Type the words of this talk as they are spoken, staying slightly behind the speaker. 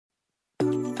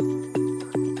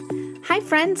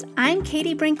friends, I'm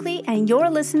Katie Brinkley, and you're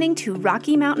listening to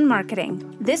Rocky Mountain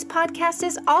Marketing. This podcast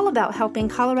is all about helping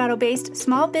Colorado-based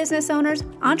small business owners,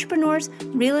 entrepreneurs,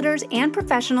 realtors, and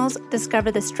professionals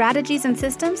discover the strategies and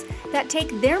systems that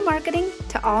take their marketing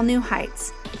to all new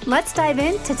heights. Let's dive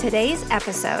into today's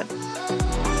episode.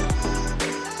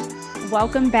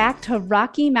 Welcome back to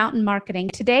Rocky Mountain Marketing.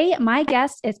 Today, my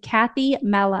guest is Kathy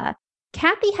Mella.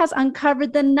 Kathy has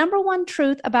uncovered the number one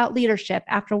truth about leadership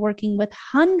after working with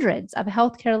hundreds of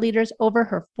healthcare leaders over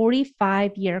her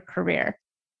 45-year career.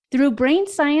 Through brain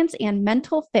science and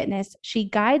mental fitness, she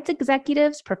guides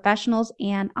executives, professionals,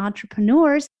 and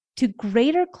entrepreneurs to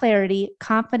greater clarity,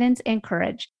 confidence, and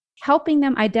courage, helping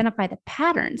them identify the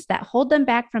patterns that hold them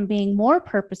back from being more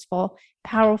purposeful,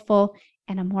 powerful,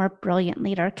 and a more brilliant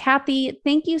leader. Kathy,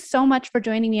 thank you so much for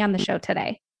joining me on the show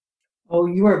today. Oh,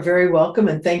 you are very welcome,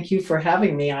 and thank you for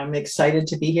having me. I'm excited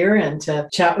to be here and to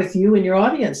chat with you and your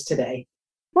audience today.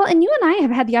 Well, and you and I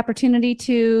have had the opportunity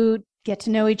to get to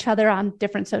know each other on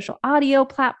different social audio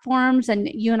platforms, and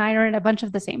you and I are in a bunch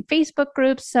of the same Facebook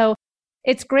groups. So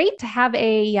it's great to have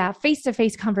a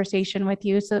face-to-face conversation with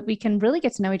you so that we can really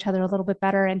get to know each other a little bit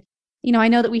better. And, I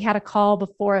know that we had a call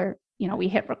before, we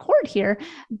hit record here,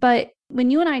 but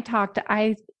when you and I talked,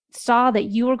 I saw that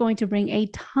you were going to bring a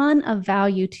ton of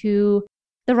value to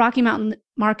the Rocky Mountain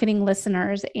Marketing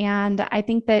listeners. And I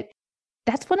think that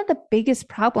that's one of the biggest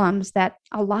problems that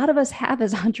a lot of us have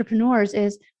as entrepreneurs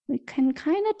is we can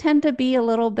kind of tend to be a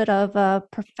little bit of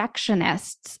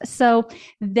perfectionists. So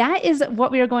that is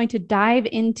what we are going to dive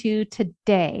into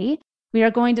today. We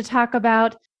are going to talk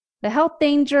about the health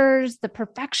dangers, the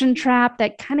perfection trap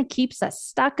that kind of keeps us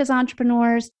stuck as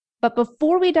entrepreneurs. But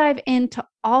before we dive into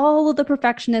all of the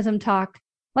perfectionism talk,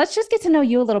 let's just get to know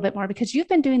you a little bit more because you've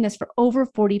been doing this for over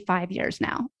 45 years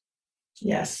now.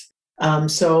 Yes.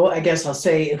 So I guess I'll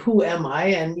say, who am I?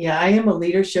 And I am a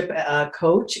leadership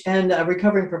coach and a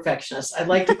recovering perfectionist. I'd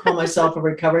like to call myself a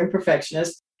recovering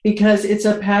perfectionist because it's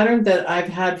a pattern that I've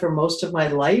had for most of my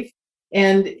life.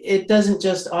 And it doesn't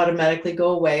just automatically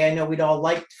go away. I know we'd all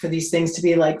like for these things to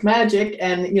be like magic.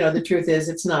 And, the truth is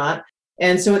it's not.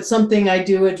 And so it's something I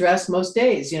do address most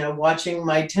days, watching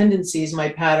my tendencies, my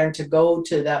pattern to go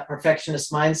to that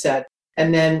perfectionist mindset,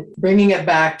 and then bringing it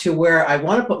back to where I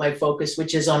want to put my focus,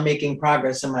 which is on making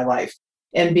progress in my life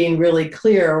and being really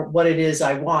clear what it is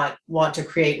I want to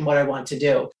create and what I want to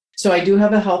do. So I do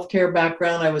have a healthcare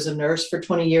background. I was a nurse for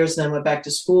 20 years, and then went back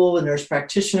to school, a nurse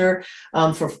practitioner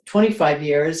for 25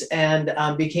 years, and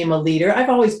became a leader. I've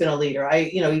always been a leader.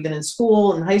 Even in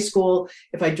school, in high school,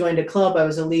 if I joined a club, I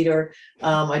was a leader.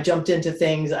 I jumped into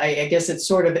things. I guess it's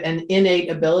sort of an innate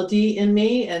ability in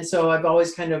me. And so I've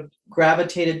always kind of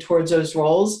gravitated towards those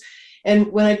roles.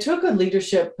 And when I took a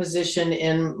leadership position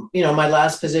in, my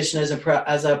last position as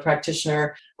a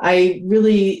practitioner, I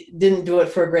really didn't do it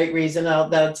for a great reason.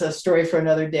 That's a story for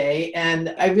another day.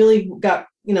 And I really got,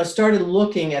 started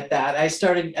looking at that.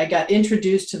 I got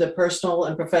introduced to the personal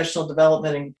and professional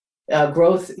development and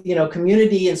growth,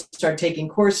 community, and started taking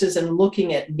courses and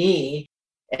looking at me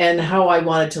and how I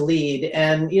wanted to lead,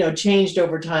 and, changed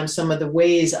over time some of the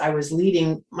ways I was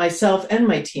leading myself and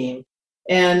my team.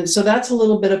 And so that's a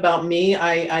little bit about me.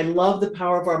 I love the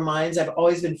power of our minds. I've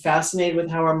always been fascinated with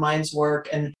how our minds work.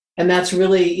 And that's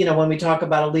really, when we talk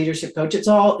about a leadership coach, it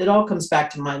all comes back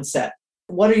to mindset.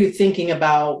 What are you thinking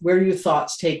about? Where do your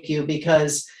thoughts take you?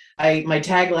 Because my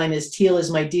tagline is Teal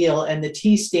is my deal. And the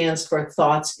T stands for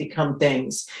thoughts become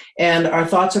things. And our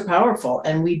thoughts are powerful.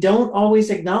 And we don't always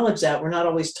acknowledge that. We're not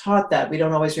always taught that. We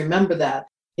don't always remember that.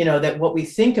 That what we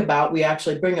think about, we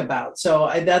actually bring about.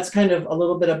 So that's kind of a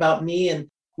little bit about me and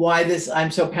why I'm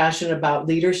so passionate about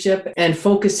leadership and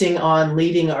focusing on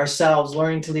leading ourselves,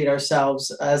 learning to lead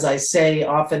ourselves, as I say,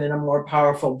 often in a more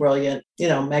powerful, brilliant,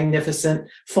 magnificent,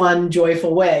 fun,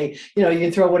 joyful way. You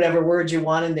can throw whatever words you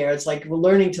want in there. It's like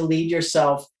learning to lead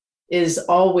yourself is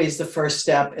always the first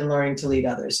step in learning to lead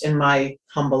others, in my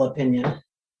humble opinion.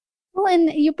 Well,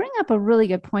 and you bring up a really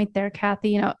good point there,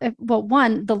 Kathy.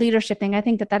 One, the leadership thing, I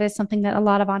think that is something that a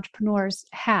lot of entrepreneurs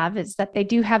have, is that they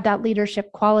do have that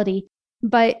leadership quality,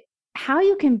 but how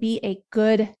you can be a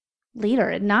good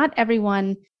leader. Not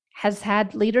everyone has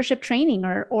had leadership training,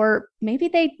 or maybe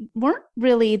they weren't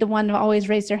really the one to always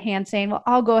raise their hand saying, well,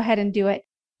 I'll go ahead and do it.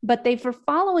 But they were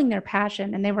following their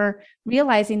passion, and they were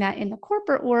realizing that in the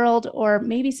corporate world, or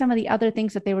maybe some of the other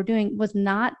things that they were doing was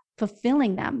not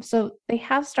fulfilling them. So they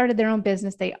have started their own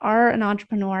business. They are an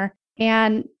entrepreneur,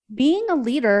 and being a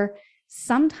leader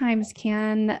sometimes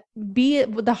can be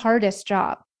the hardest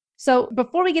job. So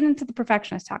before we get into the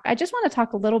perfectionist talk, I just want to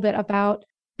talk a little bit about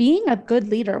being a good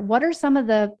leader. What are some of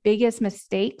the biggest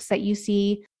mistakes that you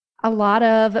see a lot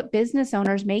of business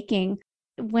owners making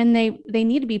when they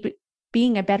need to be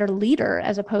being a better leader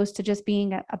as opposed to just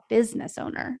being a business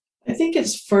owner? I think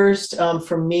it's first,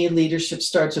 for me, leadership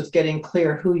starts with getting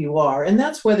clear who you are. And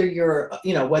that's whether you're,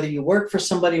 whether you work for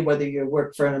somebody, whether you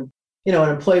work for an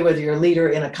employee, whether you're a leader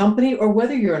in a company or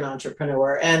whether you're an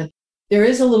entrepreneur. And there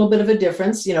is a little bit of a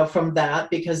difference, from that,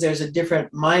 because there's a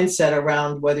different mindset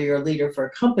around whether you're a leader for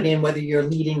a company and whether you're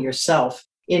leading yourself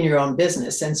in your own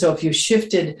business. And so if you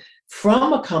shifted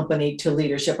from a company to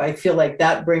leadership, I feel like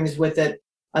that brings with it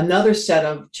another set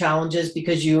of challenges,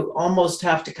 because you almost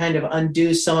have to kind of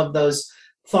undo some of those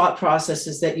thought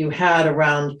processes that you had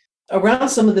around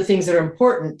some of the things that are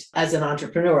important as an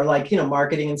entrepreneur, like,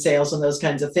 marketing and sales and those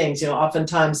kinds of things.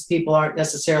 Oftentimes people aren't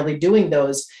necessarily doing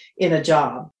those in a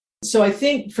job. So I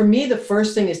think for me, the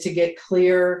first thing is to get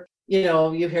clear.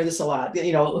 You hear this a lot,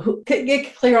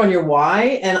 get clear on your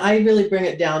why. And I really bring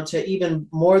it down to even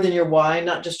more than your why,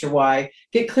 not just your why,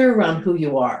 get clear around who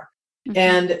you are.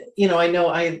 And,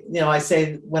 I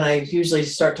say when I usually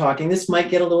start talking, this might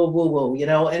get a little woo-woo,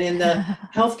 and in the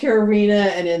healthcare arena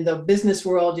and in the business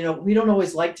world, we don't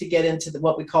always like to get into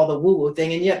what we call the woo-woo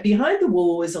thing. And yet behind the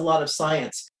woo-woo is a lot of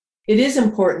science. It is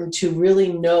important to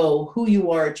really know who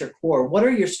you are at your core. What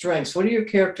are your strengths? What are your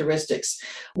characteristics?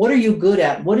 What are you good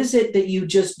at? What is it that you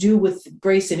just do with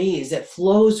grace and ease that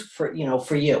flows for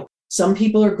you? Some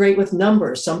people are great with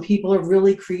numbers. Some people are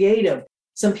really creative.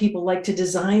 Some people like to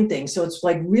design things. So it's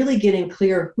like really getting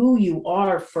clear who you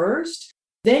are first.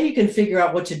 Then you can figure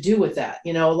out what to do with that.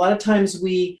 A lot of times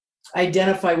we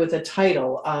identify with a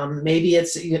title. Maybe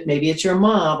it's your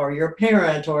mom or your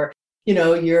parent, or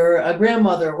you're a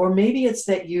grandmother, or maybe it's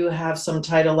that you have some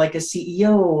title like a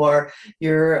CEO, or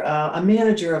you're a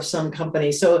manager of some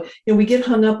company. So we get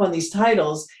hung up on these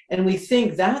titles and we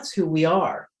think that's who we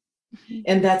are.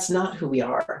 And that's not who we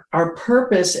are. Our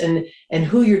purpose and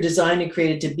who you're designed and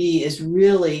created to be is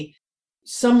really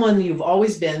someone you've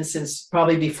always been since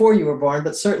probably before you were born,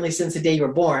 but certainly since the day you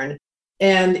were born.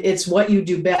 And it's what you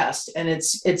do best. And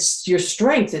it's your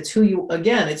strength. It's who you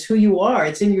are.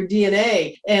 It's in your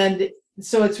DNA. And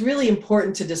so it's really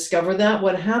important to discover that.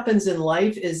 What happens in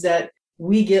life is that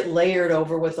we get layered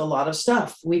over with a lot of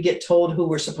stuff. We get told who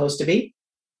we're supposed to be.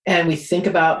 And we think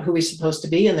about who we're supposed to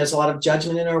be, and there's a lot of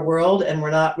judgment in our world, and we're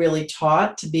not really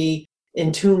taught to be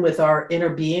in tune with our inner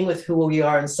being, with who we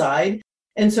are inside.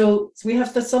 And so we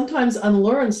have to sometimes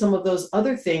unlearn some of those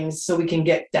other things so we can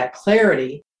get that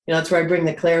clarity. That's where I bring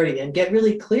the clarity and get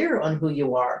really clear on who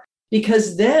you are.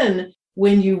 Because then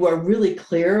when you are really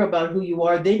clear about who you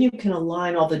are, then you can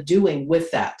align all the doing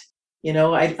with that.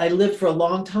 I lived for a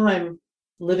long time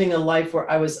living a life where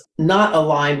I was not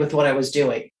aligned with what I was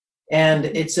doing. And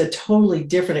it's a totally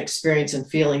different experience and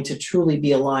feeling to truly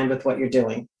be aligned with what you're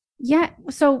doing. Yeah.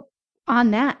 So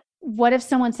on that, what if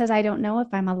someone says, I don't know if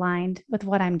I'm aligned with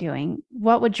what I'm doing?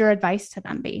 What would your advice to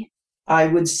them be? I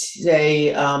would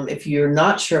say if you're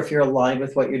not sure if you're aligned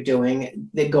with what you're doing,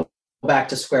 then go back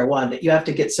to square one. You have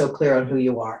to get so clear on who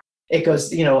you are. It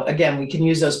goes, again, we can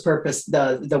use those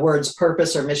the words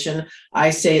purpose or mission. I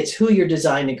say it's who you're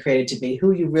designed and created to be,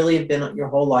 who you really have been your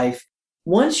whole life.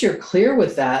 Once you're clear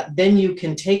with that, then you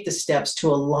can take the steps to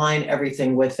align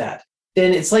everything with that.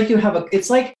 Then it's like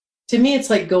to me, it's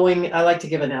like going, I like to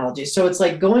give analogies. So it's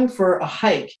like going for a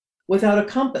hike without a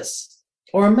compass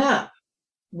or a map.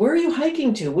 Where are you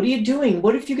hiking to? What are you doing?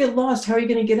 What if you get lost? How are you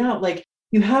going to get out? Like,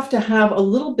 you have to have a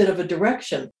little bit of a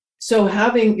direction. So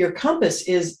having your compass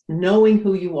is knowing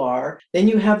who you are. Then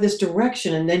you have this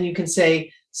direction, and then you can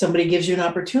say, somebody gives you an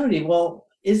opportunity. Well,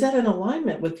 is that in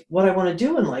alignment with what I want to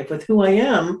do in life, with who I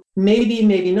am? Maybe,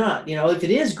 maybe not. If it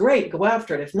is, great, go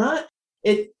after it. If not,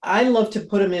 I love to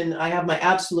put them in, I have my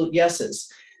absolute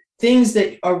yeses, things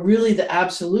that are really the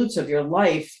absolutes of your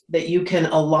life that you can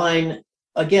align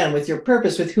again with your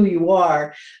purpose, with who you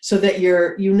are, so that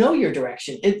your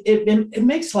direction. It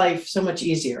makes life so much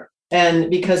easier.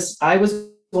 And because I was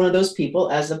one of those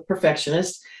people, as a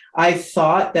perfectionist, I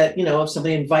thought that, if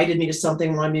somebody invited me to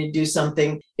something, wanted me to do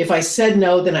something, if I said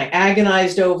no, then I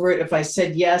agonized over it. If I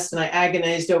said yes, then I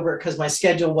agonized over it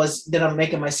because then I'm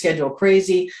making my schedule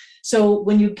crazy. So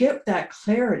when you get that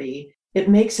clarity, it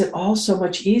makes it all so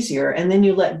much easier. And then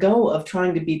you let go of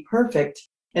trying to be perfect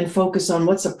and focus on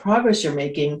what's the progress you're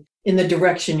making in the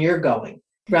direction you're going,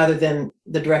 rather than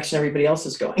the direction everybody else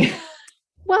is going.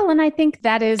 Well, and I think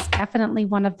that is definitely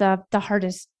one of the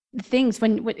hardest things,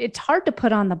 when it's hard to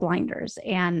put on the blinders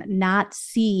and not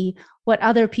see what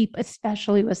other people,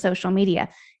 especially with social media,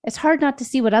 it's hard not to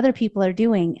see what other people are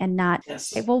doing and not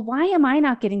say, well, why am I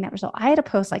not getting that result? I had a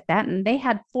post like that and they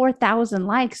had 4,000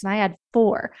 likes and I had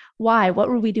 4. Why? What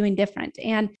were we doing different?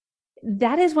 And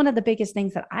that is one of the biggest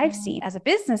things that I've seen as a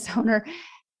business owner.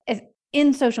 Is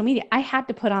in social media, I had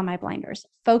to put on my blinders,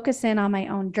 focus in on my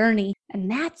own journey. And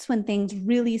that's when things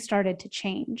really started to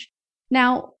change.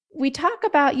 Now, you talk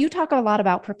a lot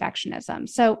about perfectionism.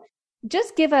 So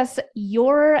just give us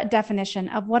your definition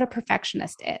of what a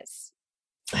perfectionist is.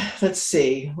 Let's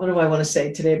see. What do I want to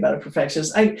say today about a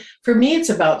perfectionist? For me, it's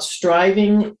about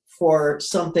striving for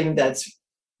something that's,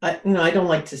 I don't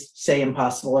like to say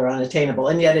impossible or unattainable,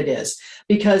 and yet it is,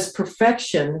 because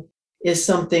perfection is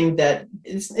something that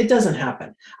it doesn't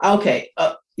happen. Okay.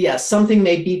 Yes, something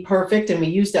may be perfect, and we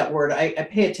use that word. I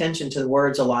pay attention to the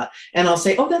words a lot, and I'll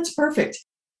say, "Oh, that's perfect."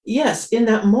 Yes, in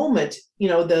that moment,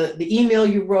 the email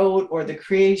you wrote, or the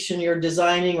creation you're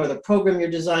designing, or the program you're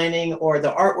designing, or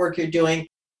the artwork you're doing,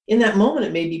 in that moment,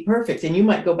 it may be perfect. And you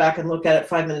might go back and look at it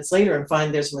 5 minutes later and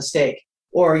find there's a mistake.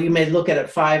 Or you may look at it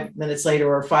 5 minutes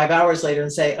later or 5 hours later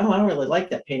and say, oh, I don't really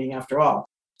like that painting after all.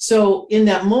 So in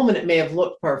that moment, it may have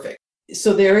looked perfect.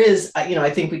 So there is, I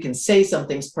think we can say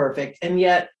something's perfect, and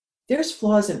yet there's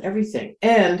flaws in everything.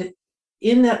 And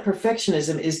in that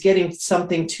perfectionism is getting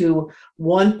something to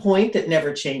one point that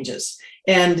never changes.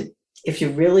 And if you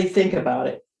really think about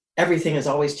it, everything is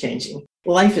always changing.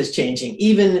 Life is changing.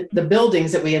 Even the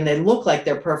buildings that they look like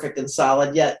they're perfect and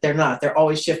solid, yet they're not. They're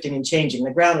always shifting and changing.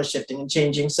 The ground is shifting and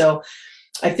changing. So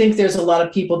I think there's a lot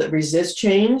of people that resist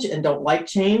change and don't like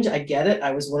change. I get it.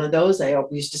 I was one of those. I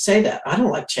used to say that. I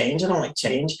don't like change. I don't like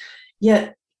change.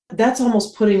 Yet that's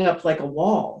almost putting up like a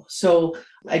wall. So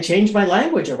I changed my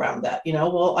language around that.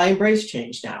 Well, I embrace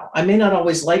change now. I may not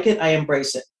always like it. I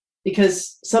embrace it.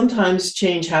 Because sometimes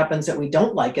change happens that we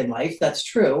don't like in life. That's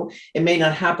true. It may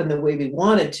not happen the way we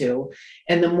wanted to.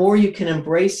 And the more you can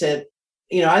embrace it,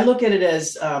 I look at it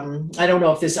as, I don't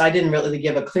know if I didn't really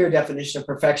give a clear definition of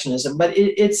perfectionism, but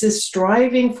it's this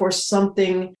striving for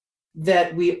something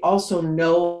that we also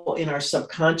know in our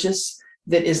subconscious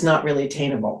that is not really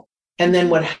attainable. And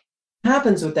then what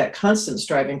happens with that constant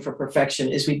striving for perfection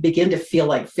is we begin to feel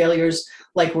like failures,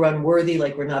 like we're unworthy,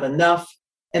 like we're not enough.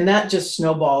 And that just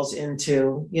snowballs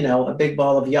into, a big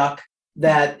ball of yuck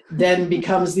that then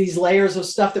becomes these layers of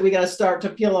stuff that we got to start to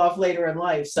peel off later in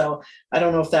life. So I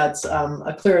don't know if that's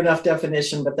a clear enough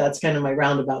definition, but that's kind of my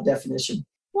roundabout definition.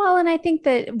 Well, and I think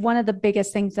that one of the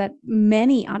biggest things that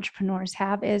many entrepreneurs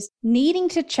have is needing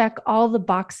to check all the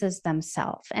boxes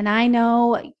themselves. And I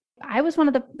know I was one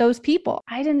of those people.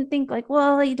 I didn't think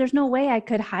there's no way I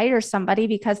could hire somebody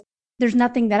because there's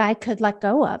nothing that I could let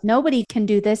go of. Nobody can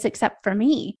do this except for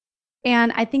me.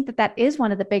 And I think that is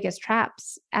one of the biggest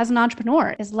traps as an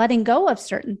entrepreneur, is letting go of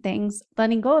certain things,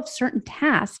 letting go of certain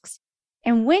tasks.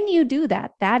 And when you do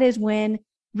that, that is when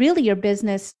really your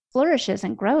business flourishes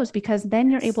and grows, because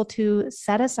then you're able to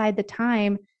set aside the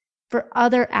time for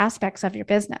other aspects of your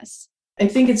business. I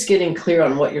think it's getting clear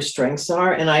on what your strengths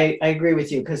are. And I agree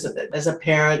with you, because as a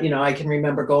parent, I can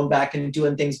remember going back and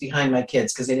doing things behind my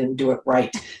kids because they didn't do it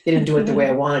right. They didn't do it the way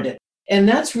I wanted it. And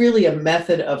that's really a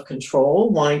method of control,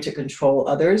 wanting to control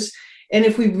others. And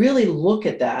if we really look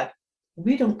at that,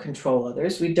 we don't control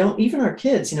others. We don't, even our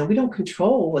kids, we don't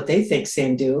control what they think, say,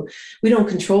 and do. We don't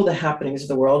control the happenings of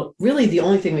the world. Really, the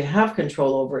only thing we have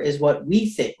control over is what we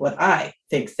think, what I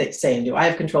think, say, and do. I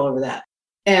have control over that.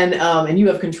 And you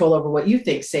have control over what you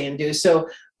think, say, and do. So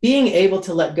being able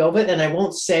to let go of it, and I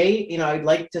won't say, I'd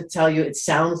like to tell you, it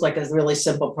sounds like a really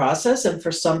simple process. And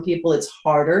for some people, it's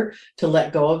harder to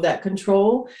let go of that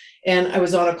control. And I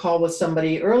was on a call with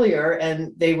somebody earlier,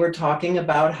 and they were talking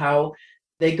about how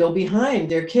they go behind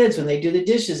their kids when they do the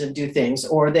dishes and do things,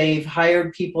 or they've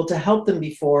hired people to help them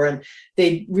before, and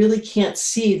they really can't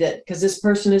see that because this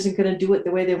person isn't going to do it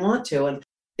the way they want to. And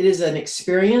it is an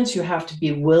experience. You have to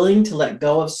be willing to let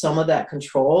go of some of that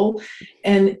control.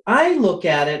 And I look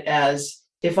at it as,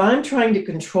 if I'm trying to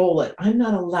control it, I'm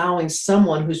not allowing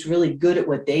someone who's really good at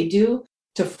what they do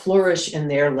to flourish in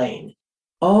their lane.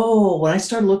 Oh, when I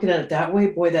started looking at it that way,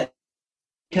 boy,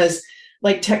 because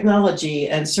like technology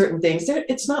and certain things,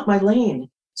 it's not my lane.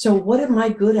 So what am I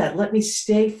good at? Let me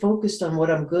stay focused on what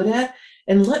I'm good at,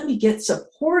 and let me get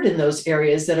support in those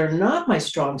areas that are not my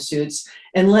strong suits,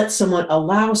 and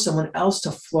allow someone else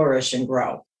to flourish and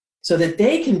grow so that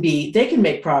they can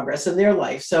make progress in their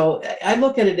life. So I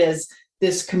look at it as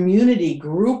this community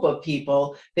group of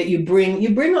people that you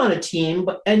bring on a team,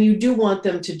 and you do want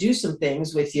them to do some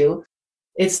things with you.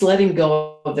 It's letting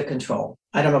go of the control.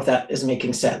 I don't know if that is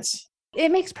making sense. It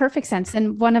makes perfect sense.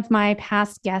 And one of my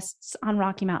past guests on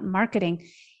Rocky Mountain Marketing,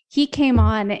 he came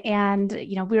on and,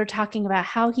 we were talking about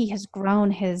how he has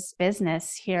grown his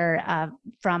business here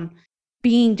from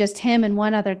being just him and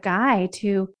one other guy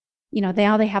to,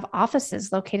 they have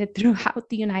offices located throughout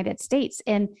the United States.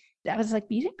 And I was like,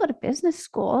 you didn't go to business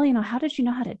school. How did you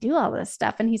know how to do all this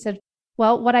stuff? And he said,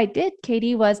 Well, what I did,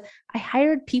 Katie, was I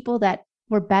hired people that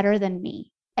were better than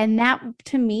me. And that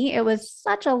to me, it was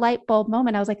such a light bulb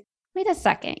moment. I was like, wait a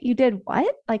second, you did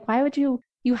what? Like, why would you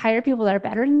hire people that are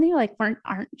better than you? Like,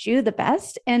 aren't you the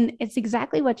best? And it's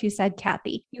exactly what you said,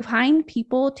 Kathy. You find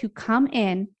people to come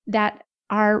in that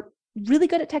are really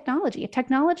good at technology. If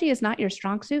technology is not your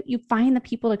strong suit, you find the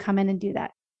people to come in and do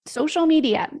that. Social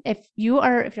media, if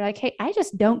you're like, hey, I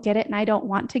just don't get it and I don't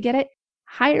want to get it,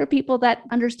 hire people that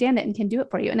understand it and can do it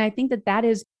for you. And I think that that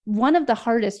is one of the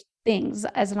hardest things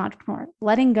as an entrepreneur,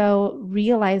 letting go,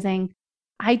 realizing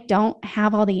I don't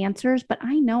have all the answers, but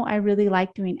I know I really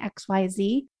like doing X, Y,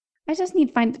 Z. I just need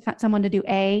to find someone to do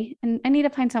A, and I need to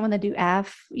find someone to do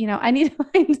F. I need to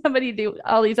find somebody to do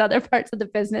all these other parts of the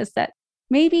business that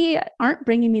maybe aren't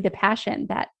bringing me the passion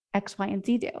that X, Y, and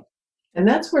Z do. And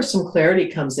that's where some clarity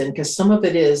comes in, because some of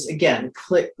it is, again,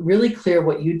 really clear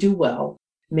what you do well.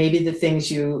 Maybe the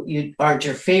things you aren't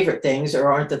your favorite things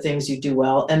or aren't the things you do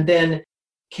well. And then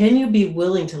can you be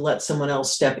willing to let someone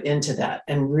else step into that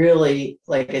and really,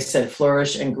 like I said,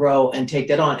 flourish and grow and take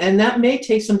that on? And that may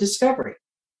take some discovery.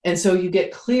 And so you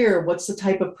get clear what's the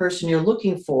type of person you're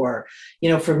looking for.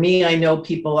 For me, I know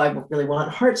people, I really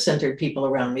want heart-centered people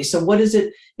around me. So what is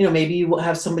it, maybe you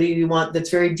have somebody you want that's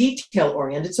very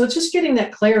detail-oriented. So it's just getting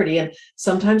that clarity. And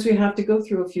sometimes we have to go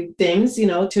through a few things,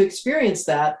 to experience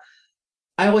that.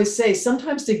 I always say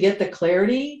sometimes to get the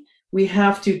clarity, we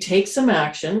have to take some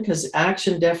action, because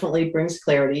action definitely brings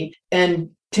clarity, and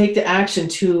take the action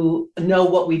to know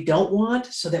what we don't want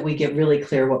so that we get really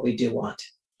clear what we do want.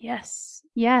 Yes.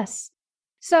 Yes.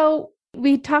 So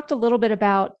we talked a little bit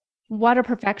about what a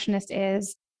perfectionist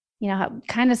is,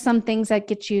 kind of some things that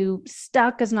get you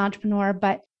stuck as an entrepreneur,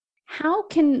 but how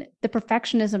can the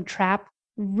perfectionism trap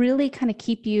really kind of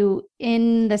keep you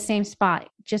in the same spot?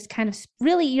 Just kind of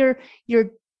really you're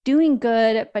doing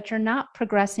good, but you're not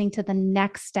progressing to the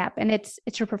next step. And it's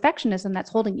your perfectionism that's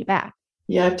holding you back.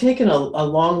 Yeah, I've taken a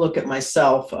long look at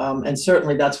myself. And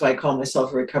certainly that's why I call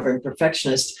myself a recovering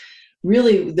perfectionist.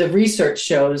 Really, the research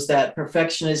shows that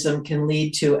perfectionism can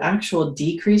lead to actual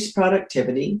decreased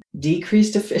productivity,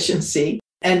 decreased efficiency,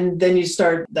 and then you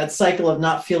start that cycle of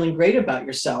not feeling great about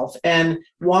yourself. And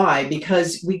why?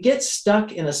 Because we get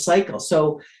stuck in a cycle.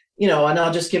 So, and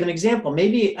I'll just give an example.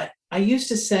 Maybe I used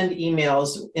to send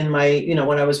emails in my,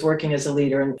 when I was working as a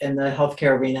leader in the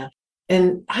healthcare arena.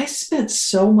 And I spent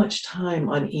so much time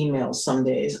on emails some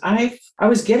days. I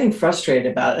was getting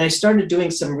frustrated about it. And I started doing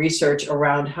some research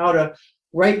around how to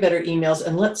write better emails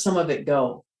and let some of it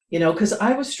go, because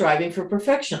I was striving for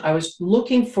perfection. I was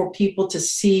looking for people to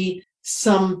see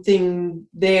something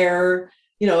there.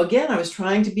 Again, I was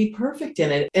trying to be perfect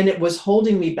in it, and it was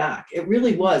holding me back. It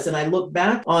really was. And I look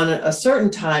back on a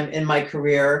certain time in my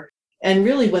career, and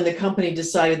really when the company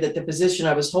decided that the position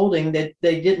I was holding, that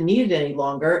they didn't need it any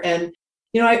longer. And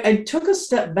I took a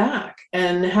step back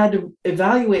and had to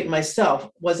evaluate myself.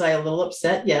 Was I a little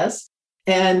upset? Yes.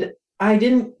 And I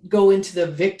didn't go into the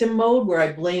victim mode where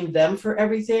I blamed them for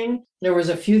everything. There was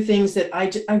a few things that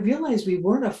I realized we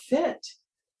weren't a fit.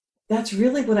 That's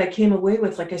really what I came away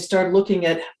with. Like I started looking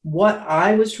at what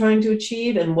I was trying to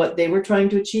achieve and what they were trying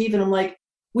to achieve. And I'm like,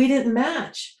 we didn't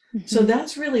match. Mm-hmm. So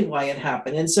that's really why it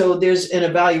happened. And so there's an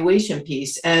evaluation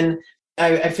piece. And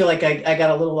I feel like I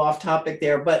got a little off topic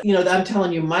there, but I'm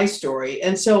telling you my story.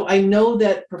 And so I know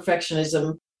that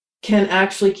perfectionism can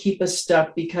actually keep us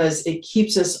stuck, because it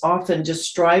keeps us often just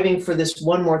striving for this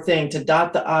one more thing, to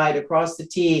dot the I, to cross the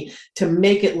T, to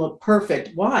make it look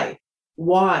perfect. Why?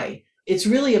 It's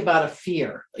really about a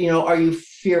fear. Are you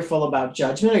fearful about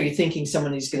judgment? Are you thinking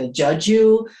someone is going to judge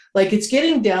you? Like, it's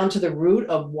getting down to the root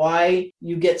of why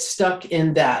you get stuck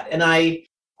in that. And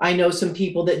I know some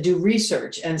people that do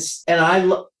research, and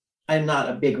I'm not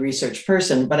a big research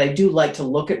person, but I do like to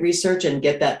look at research and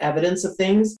get that evidence of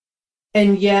things.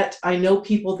 And yet I know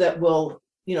people that will,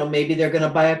 maybe they're going to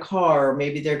buy a car, or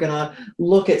maybe they're going to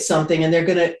look at something and they're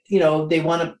going to, they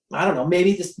want to, I don't know,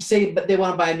 maybe just say, but they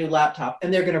want to buy a new laptop,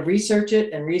 and they're going to research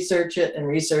it and research it and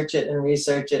research it and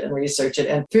research it and research it.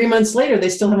 And 3 months later, they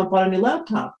still haven't bought a new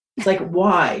laptop. It's like,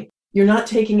 why? You're not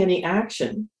taking any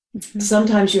action. Mm-hmm.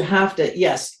 Sometimes you have to,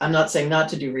 yes, I'm not saying not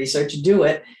to do research, do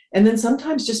it. And then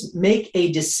sometimes just make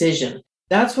a decision.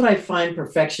 That's what I find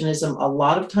perfectionism a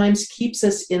lot of times keeps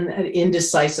us in an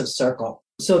indecisive circle.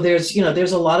 So there's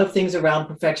a lot of things around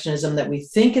perfectionism that we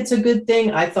think it's a good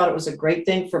thing. I thought it was a great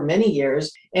thing for many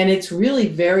years, and it's really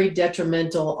very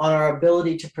detrimental on our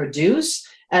ability to produce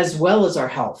as well as our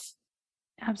health.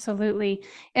 Absolutely.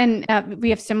 And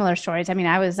we have similar stories. I mean,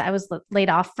 I was laid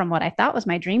off from what I thought was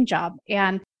my dream job.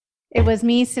 And It was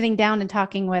me sitting down and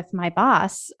talking with my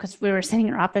boss because we were sitting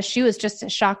in her office. She was just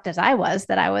as shocked as I was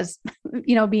that I was,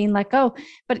 being let go.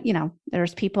 But,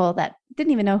 there's people that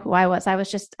didn't even know who I was. I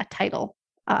was just a title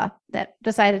that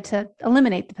decided to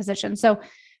eliminate the position. So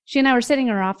she and I were sitting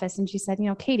in her office and she said,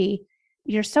 Katie,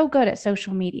 you're so good at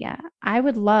social media. I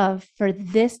would love for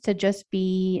this to just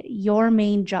be your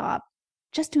main job,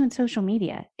 just doing social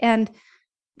media. And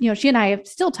she and I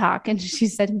still talk, and she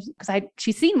said, because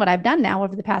she's seen what I've done now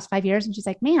over the past 5 years. And she's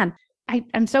like, man,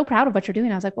 I'm so proud of what you're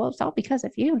doing. I was like, well, it's all because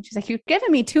of you. And she's like, you're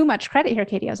giving me too much credit here,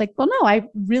 Katie. I was like, well, no, I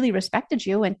really respected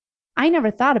you. And I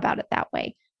never thought about it that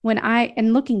way.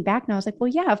 And looking back now, I was like, well,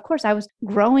 yeah, of course I was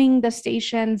growing the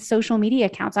station's social media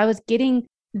accounts. I was getting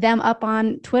them up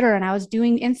on Twitter and I was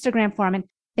doing Instagram for them, and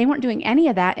they weren't doing any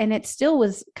of that. And it still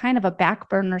was kind of a back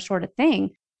burner sort of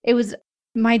thing. It was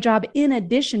my job in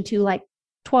addition to like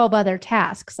 12 other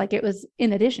tasks, like it was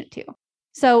in addition to.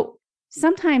 So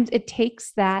sometimes it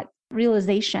takes that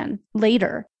realization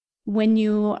later when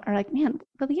you are like, man,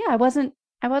 well, yeah, I wasn't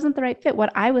the right fit.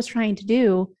 What I was trying to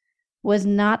do was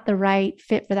not the right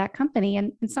fit for that company.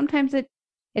 And sometimes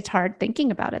it's hard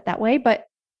thinking about it that way, but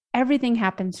everything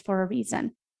happens for a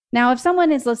reason. Now, if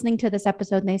someone is listening to this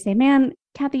episode and they say, man,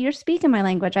 Kathy, you're speaking my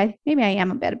language. Maybe I am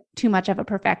a bit too much of a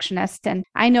perfectionist. And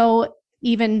I know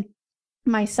even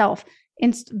myself,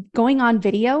 in going on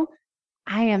video,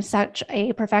 I am such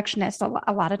a perfectionist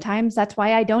a lot of times. That's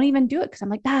why I don't even do it, because I'm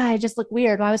like, I just look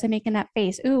weird. Why was I making that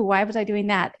face? Ooh, why was I doing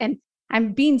that? And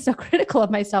I'm being so critical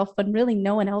of myself when really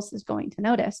no one else is going to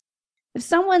notice. If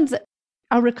someone's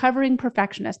a recovering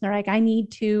perfectionist, they're like, I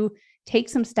need to take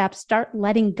some steps, start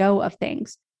letting go of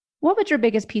things. What would your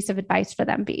biggest piece of advice for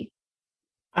them be?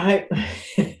 I'll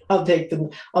take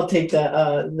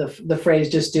the phrase,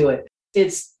 just do it.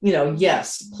 It's,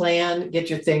 yes, plan, get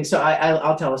your things. So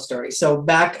I'll tell a story. So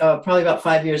back probably about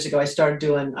 5 years ago,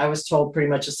 I was told pretty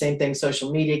much the same thing: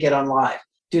 social media, get on live,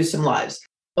 do some lives.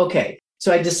 Okay.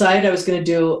 So I decided I was going to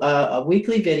do a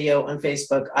weekly video on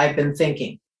Facebook. I've been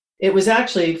thinking it was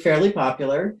actually fairly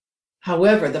popular.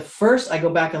 However, I go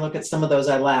back and look at some of those,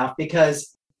 I laugh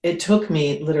because it took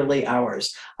me literally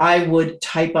hours. I would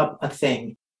type up a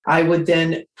thing. I would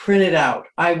then print it out.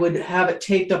 I would have it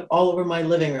taped up all over my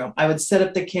living room. I would set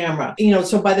up the camera.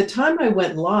 So by the time I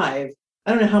went live,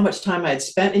 I don't know how much time I had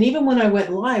spent. And even when I went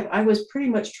live, I was pretty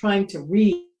much trying to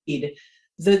read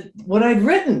what I'd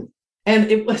written.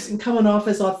 And it wasn't coming off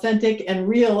as authentic and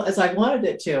real as I wanted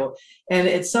it to. And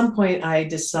at some point I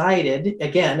decided,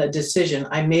 again,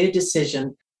 I made a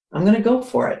decision. I'm going to go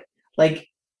for it. Like,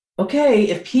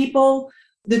 okay,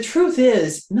 the truth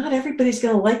is not everybody's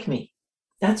going to like me.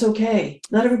 That's okay.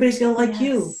 Not everybody's going to like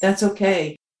you. That's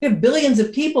okay. We have billions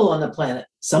of people on the planet.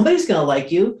 Somebody's going to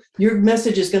like you. Your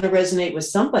message is going to resonate with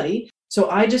somebody. So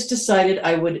I just decided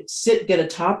I would get a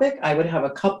topic. I would have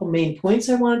a couple main points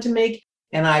I wanted to make,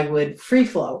 and I would free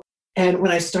flow. And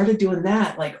when I started doing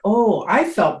that, I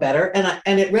felt better,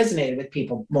 and it resonated with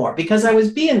people more because I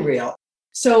was being real.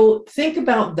 So think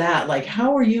about that. Like,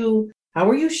 how are you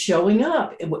showing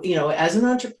up? As an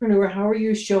entrepreneur, how are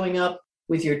you showing up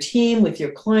with your team, with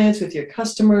your clients, with your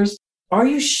customers? Are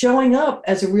you showing up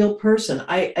as a real person?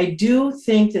 I do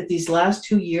think that these last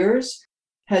 2 years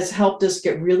has helped us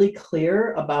get really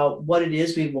clear about what it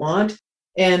is we want.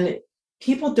 And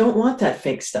people don't want that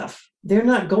fake stuff. They're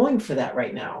not going for that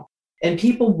right now. And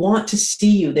people want to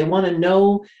see you. They want to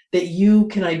know that you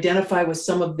can identify with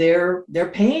some of their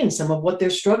pain, some of what they're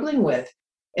struggling with.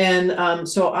 And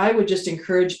so I would just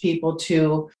encourage people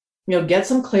to get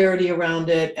some clarity around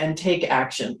it and take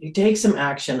action. You take some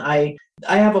action. I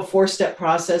have a 4-step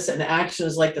process, and action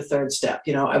is like the 3rd step.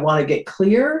 I want to get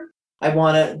clear. I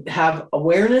want to have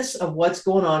awareness of what's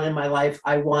going on in my life.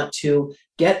 I want to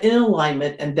get in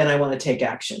alignment, and then I want to take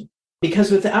action.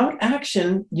 Because without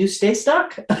action, you stay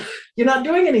stuck. You're not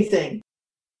doing anything.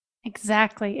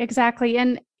 Exactly.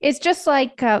 And it's just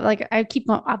like I keep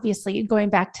obviously going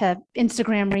back to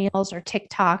Instagram Reels or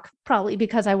TikTok, probably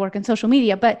because I work in social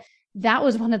media, but that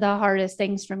was one of the hardest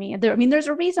things for me. There's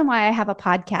a reason why I have a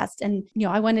podcast, and,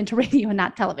 I went into radio and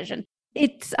not television.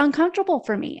 It's uncomfortable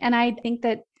for me. And I think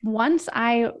that once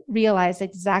I realize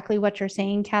exactly what you're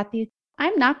saying, Kathy,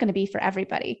 I'm not going to be for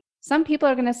everybody. Some people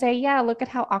are going to say, yeah, look at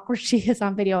how awkward she is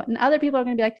on video. And other people are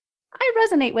going to be like, I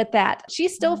resonate with that.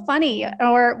 She's still funny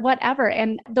or whatever.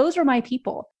 And those are my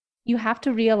people. You have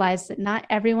to realize that not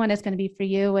everyone is going to be for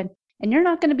you, and you're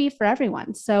not going to be for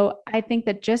everyone. So I think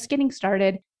that just getting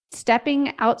started,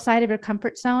 stepping outside of your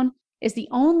comfort zone is the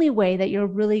only way that you're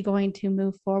really going to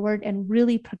move forward and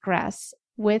really progress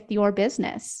with your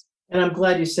business. And I'm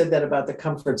glad you said that about the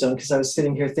comfort zone, because I was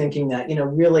sitting here thinking that,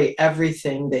 really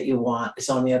everything that you want is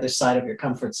on the other side of your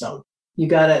comfort zone.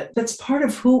 That's part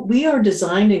of who we are,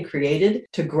 designed and created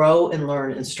to grow and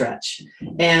learn and stretch.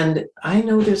 And I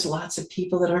know there's lots of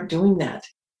people that aren't doing that.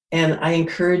 And I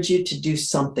encourage you to do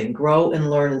something, grow and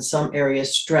learn in some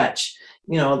areas, stretch.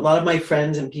 A lot of my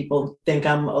friends and people think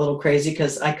I'm a little crazy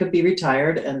because I could be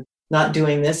retired and not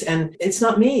doing this. And it's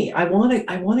not me. I want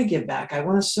to give back. I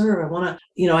want to serve.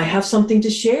 I have something to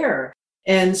share.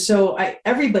 And so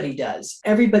everybody does.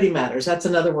 Everybody matters. That's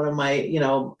another one of my,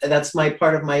 that's my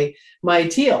part of my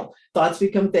teal. Thoughts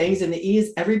become things, and the E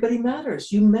is everybody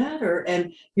matters. You matter,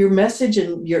 and your message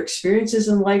and your experiences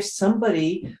in life,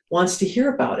 somebody wants to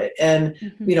hear about it. And,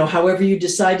 however you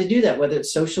decide to do that, whether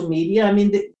it's social media,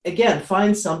 again,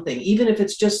 find something, even if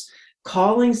it's just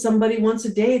calling somebody once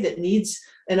a day that needs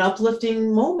an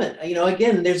uplifting moment.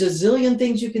 Again, there's a zillion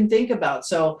things you can think about.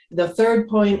 So the third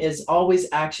point is always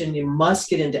action. You must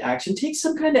get into action. Take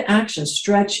some kind of action,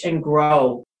 stretch and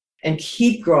grow, and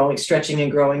keep growing, stretching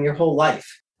and growing your whole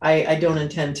life. I don't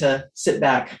intend to sit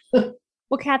back. Well,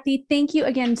 Kathy, thank you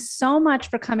again so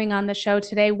much for coming on the show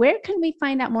today. Where can we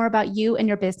find out more about you and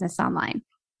your business online?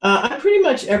 I'm pretty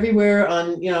much everywhere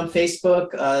on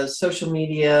Facebook, social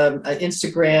media,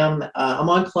 Instagram. I'm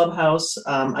on Clubhouse.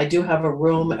 I do have a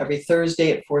room every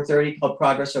Thursday at 4:30 called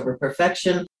Progress Over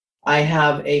Perfection. I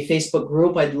have a Facebook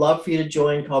group I'd love for you to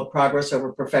join called Progress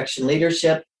Over Perfection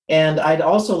Leadership. And I'd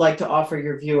also like to offer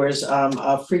your viewers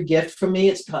a free gift from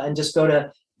me. And just go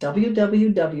to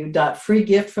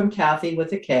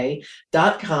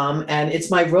www.freegiftfromkathy.com. And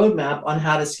it's my roadmap on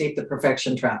how to escape the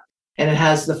perfection trap. And it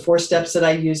has the 4 steps that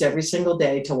I use every single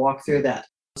day to walk through that.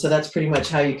 So that's pretty much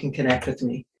how you can connect with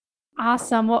me.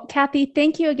 Awesome. Well, Kathy,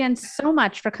 thank you again so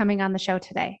much for coming on the show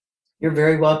today. You're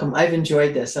very welcome. I've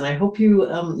enjoyed this. And I hope you,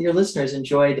 your listeners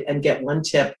enjoyed and get one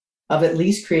tip of at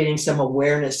least creating some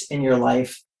awareness in your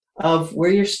life of where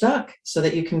you're stuck so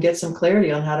that you can get some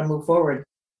clarity on how to move forward.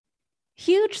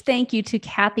 Huge thank you to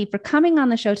Kathy for coming on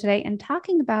the show today and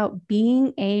talking about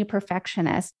being a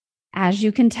perfectionist. As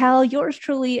you can tell, yours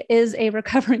truly is a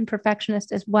recovering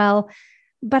perfectionist as well.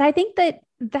 But I think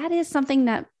that is something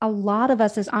that a lot of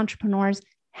us as entrepreneurs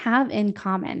have in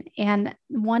common. And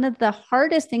one of the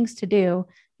hardest things to do,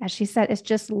 as she said, is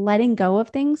just letting go of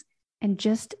things and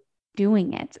just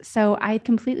doing it. So I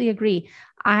completely agree.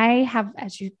 I have,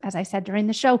 as I said during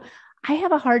the show, I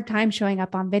have a hard time showing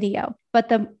up on video. But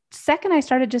the second I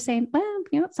started just saying,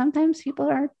 well, sometimes people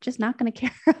are just not going to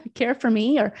care for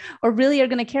me or really are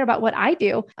going to care about what I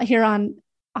do here on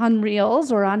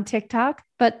Reels or on TikTok.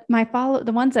 But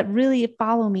the ones that really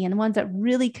follow me and the ones that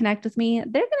really connect with me, they're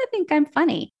going to think I'm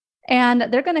funny and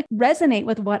they're going to resonate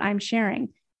with what I'm sharing.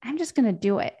 I'm just going to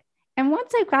do it. And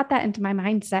once I got that into my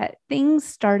mindset, things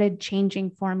started changing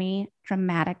for me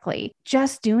dramatically,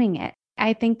 just doing it.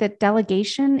 I think that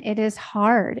delegation, it is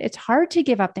hard. It's hard to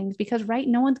give up things because, right,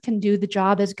 no one can do the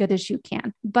job as good as you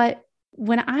can. But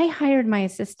when I hired my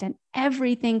assistant,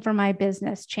 everything for my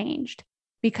business changed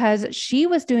because she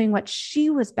was doing what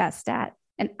she was best at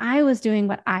and I was doing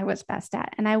what I was best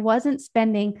at. And I wasn't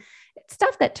spending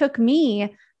stuff that took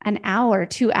me an hour,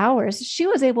 2 hours. She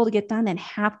was able to get done in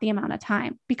half the amount of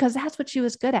time because that's what she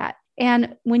was good at.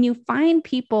 And when you find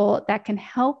people that can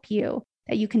help you,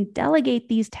 that you can delegate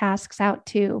these tasks out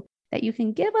to, that you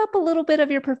can give up a little bit of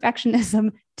your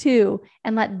perfectionism to,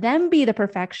 and let them be the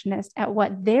perfectionist at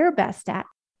what they're best at,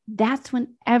 that's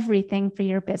when everything for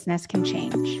your business can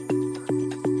change.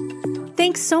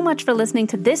 Thanks so much for listening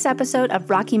to this episode of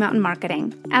Rocky Mountain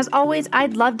Marketing. As always,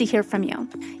 I'd love to hear from you.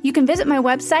 You can visit my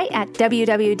website at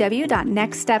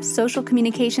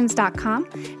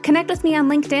www.nextstepsocialcommunications.com, connect with me on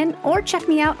LinkedIn, or check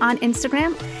me out on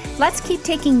Instagram. Let's keep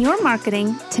taking your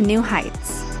marketing to new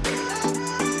heights.